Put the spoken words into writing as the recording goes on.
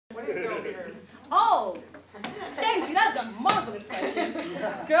Oh, thank you. That's a marvelous question.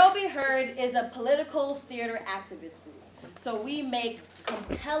 Girl Be Heard is a political theater activist group. So we make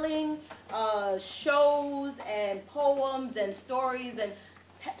compelling shows and poems and stories and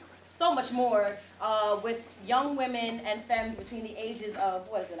so much more with young women and femmes between the ages of,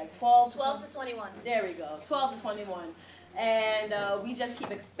 what is it, like 12? 12 to 21. There we go, 12 to 21. And we just keep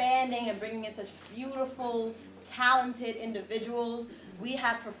expanding and bringing in such beautiful, talented individuals. We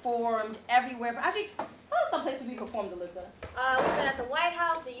have performed everywhere. Actually, tell us some places we performed, Alyssa. We've been at the White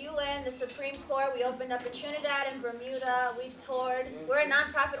House, the UN, the Supreme Court. We opened up in Trinidad and Bermuda. We've toured. We're a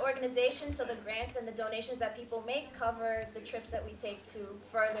nonprofit organization, so the grants and the donations that people make cover the trips that we take to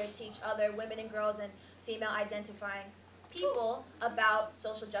further teach other women and girls and female identifying people about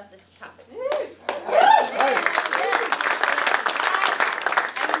social justice topics.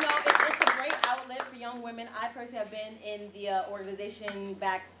 Outlet for young women. I personally have been in the organization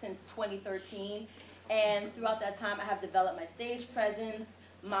back since 2013, and throughout that time I have developed my stage presence,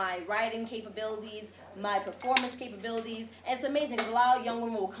 my writing capabilities, my performance capabilities, and it's amazing because a lot of young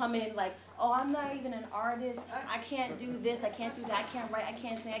women will come in like, oh, I'm not even an artist, I can't do this, I can't do that, I can't write, I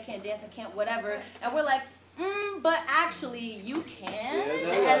can't sing, I can't dance, I can't whatever, and we're like, but actually you can,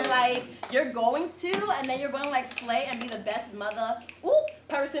 and like you're going to, and then you're going to like slay and be the best mother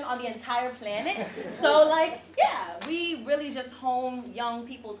person on the entire planet. So like, yeah, we really just hone young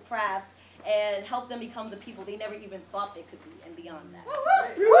people's crafts and help them become the people they never even thought they could be, and beyond that.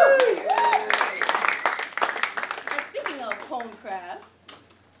 And speaking of hone crafts,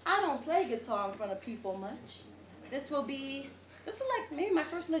 I don't play guitar in front of people much. This is like maybe my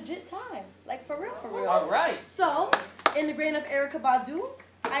first legit time, like for real, for real. All right. So, in the grain of Erykah Badu,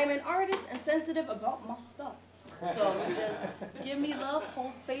 I am an artist and sensitive about my stuff. So just give me love,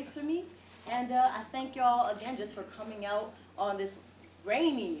 hold space for me, and I thank y'all again just for coming out on this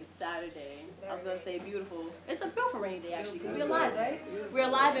rainy Saturday. I was gonna say beautiful. It's a beautiful rainy day actually, because we're alive, right? We're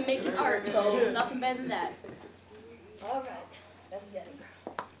alive and making art, so nothing better than that. All right, let's get it.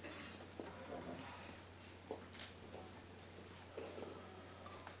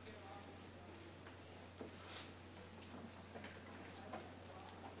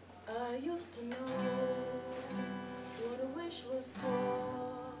 I used to know what a wish was for.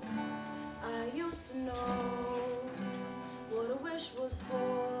 I used to know what a wish was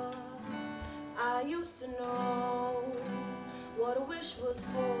for. I used to know what a wish was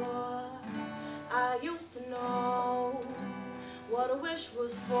for. I used to know what a wish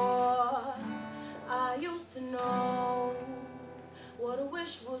was for. I used to know what a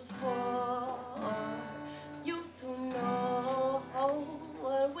wish was for. Used to know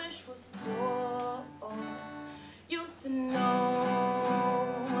what a wish was for. Used to know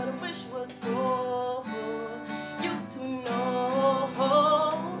what a wish was for. Used to know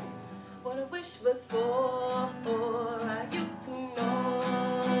what a wish was for. I used to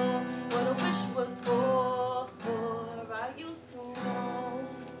know what a wish was for. I used to know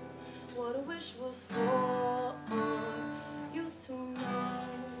what a wish was for. Used to know.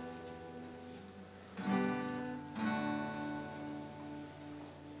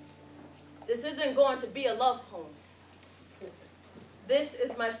 This isn't going to be a love poem. This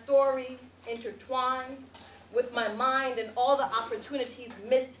is my story intertwined with my mind and all the opportunities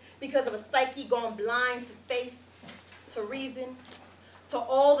missed because of a psyche gone blind to faith, to reason, to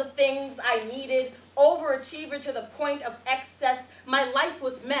all the things I needed, overachiever to the point of excess. My life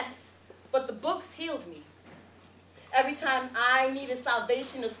was mess, but the books healed me. Every time I needed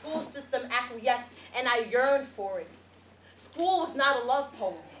salvation, the school system acquiesced and I yearned for it. School was not a love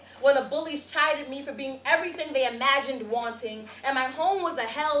poem. When the bullies chided me for being everything they imagined wanting, and my home was a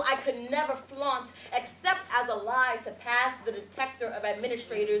hell I could never flaunt, except as a lie to pass the detector of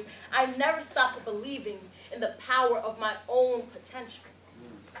administrators, I never stopped believing in the power of my own potential,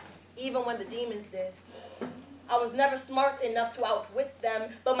 even when the demons did. I was never smart enough to outwit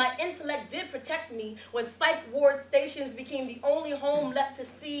them, but my intellect did protect me. When psych ward stations became the only home left to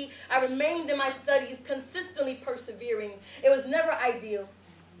see, I remained in my studies, consistently persevering. It was never ideal,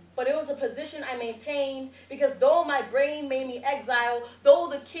 but it was a position I maintained because though my brain made me exile, though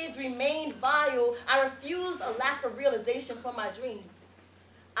the kids remained vile, I refused a lack of realization for my dreams.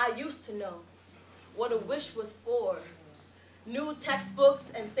 I used to know what a wish was for. New textbooks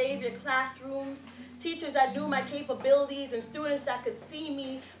and savior classrooms, teachers that knew my capabilities and students that could see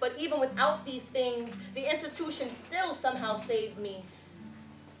me, but even without these things, the institution still somehow saved me.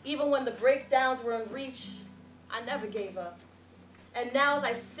 Even when the breakdowns were in reach, I never gave up. And now as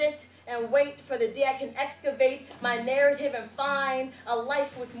I sit and wait for the day I can excavate my narrative and find a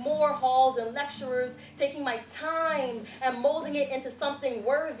life with more halls and lecturers, taking my time and molding it into something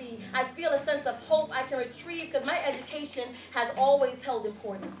worthy. I feel a sense of hope I can retrieve because my education has always held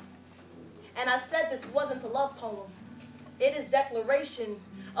importance. And I said this wasn't a love poem. It is declaration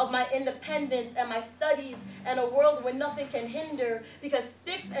of my independence and my studies and a world where nothing can hinder, because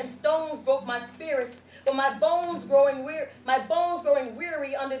sticks and stones broke my spirit, but my bones growing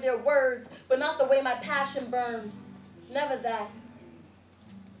weary under their words, but not the way my passion burned. Never that.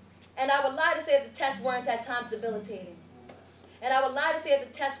 And I would lie to say that the tests weren't at times debilitating. And I would lie to say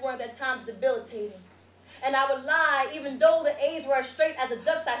that the tests weren't at times debilitating. And I would lie, even though the A's were as straight as the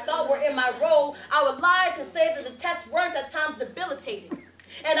ducks I thought were in my row, I would lie to say that the tests weren't at times debilitating.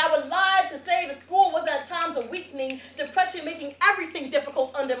 And I would lie to say the school was at times a weakening, depression making everything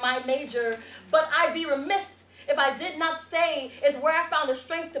difficult under my major. But I'd be remiss if I did not say it's where I found the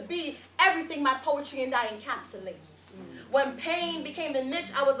strength to be everything my poetry and I encapsulate. When pain became the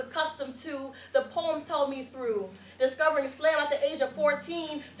niche I was accustomed to, the poems held me through. Discovering slam at the age of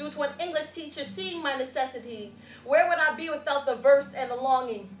 14 due to an English teacher seeing my necessity. Where would I be without the verse and the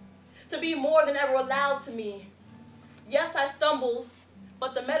longing to be more than ever allowed to me? Yes, I stumbled,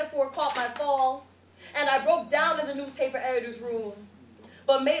 but the metaphor caught my fall, and I broke down in the newspaper editor's room,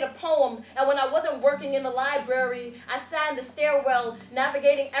 but made a poem. And when I wasn't working in the library, I sat in the stairwell,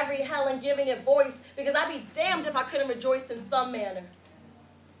 navigating every hell and giving it voice, because I'd be damned if I couldn't rejoice in some manner.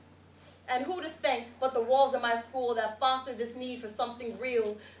 And who to thank but the walls of my school that fostered this need for something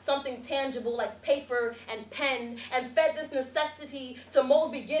real, something tangible like paper and pen, and fed this necessity to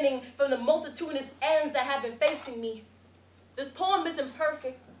mold beginning from the multitudinous ends that have been facing me. This poem isn't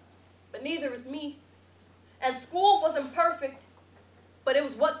perfect, but neither is me. And school wasn't perfect, but it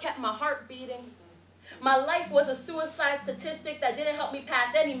was what kept my heart beating. My life was a suicide statistic that didn't help me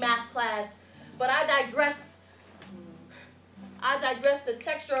pass any math class, but I digress. The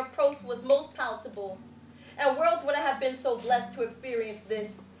texture of prose was most palatable. And worlds would I have been so blessed to experience this.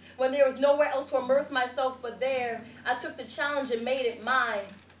 When there was nowhere else to immerse myself but there, I took the challenge and made it mine.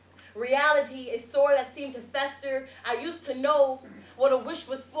 Reality, a sore that seemed to fester. I used to know what a wish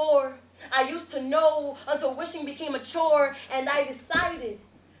was for. I used to know until wishing became a chore, and I decided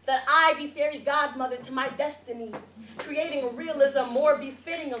that I'd be fairy godmother to my destiny, creating a realism more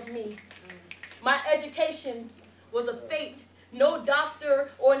befitting of me. My education was a fate no doctor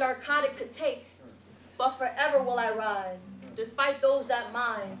or narcotic could take, but forever will I rise, despite those that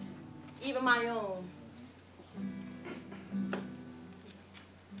mind, even my own.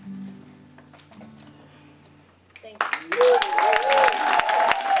 Thank you.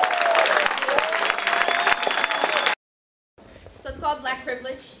 So it's called Black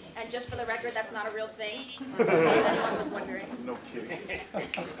Privilege, and just for the record, that's not a real thing, in case anyone was wondering. No kidding.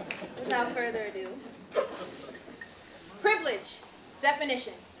 Without further ado. Privilege,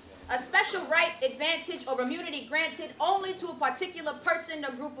 definition. A special right, advantage, or immunity granted only to a particular person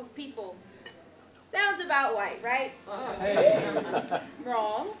or group of people. Sounds about white, right?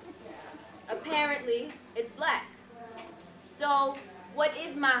 Wrong. Apparently, it's black. So, what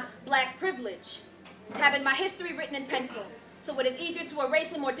is my black privilege? Having my history written in pencil, so it is easier to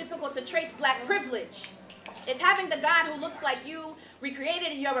erase and more difficult to trace black privilege. It's having the God who looks like you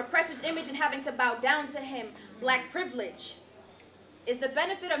recreated in your oppressor's image and having to bow down to him. Black privilege. Is the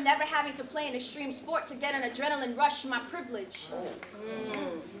benefit of never having to play an extreme sport to get an adrenaline rush my privilege?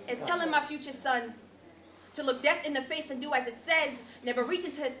 It's telling my future son to look death in the face and do as it says, never reach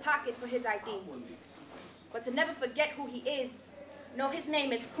into his pocket for his ID, but to never forget who he is. No, his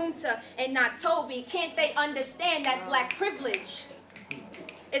name is Kunta and not Toby. Can't they understand that black privilege?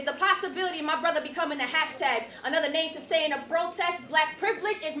 Is the possibility of my brother becoming a hashtag, another name to say in a protest? Black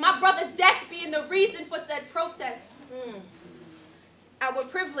privilege is my brother's death being the reason for said protest. Our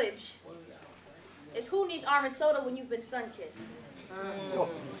privilege is who needs orange soda when you've been sun-kissed.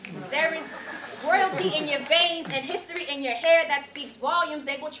 There is royalty in your veins and history in your hair that speaks volumes.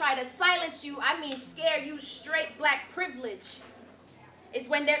 They will try to silence you, I mean scare you straight. Black privilege is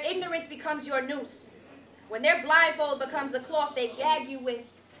when their ignorance becomes your noose, when their blindfold becomes the cloth they gag you with.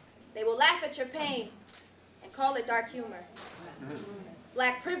 They will laugh at your pain and call it dark humor.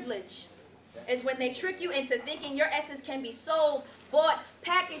 Black privilege is when they trick you into thinking your essence can be sold, bought,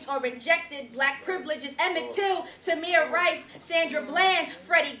 packaged, or rejected. Black privilege is Emmett Till, Tamir Rice, Sandra Bland,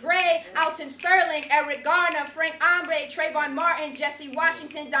 Freddie Gray, Alton Sterling, Eric Garner, Frank Ambre, Trayvon Martin, Jesse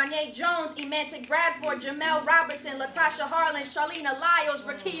Washington, Danye Jones, Emantic Bradford, Jamel Robertson, Latasha Harlan, Charlena Lyles,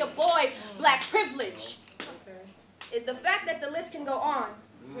 Rakia Boyd. Black privilege is the fact that the list can go on.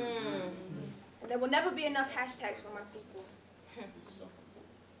 And there will never be enough hashtags for my people.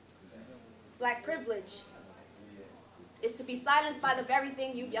 Black privilege is to be silenced by the very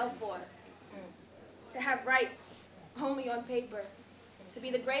thing you yell for. To have rights only on paper. To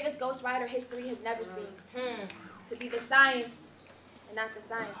be the greatest ghostwriter history has never seen. To be the science and not the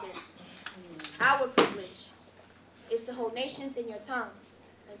scientist. Our privilege is to hold nations in your tongue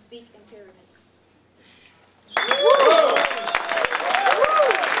and speak in pyramids.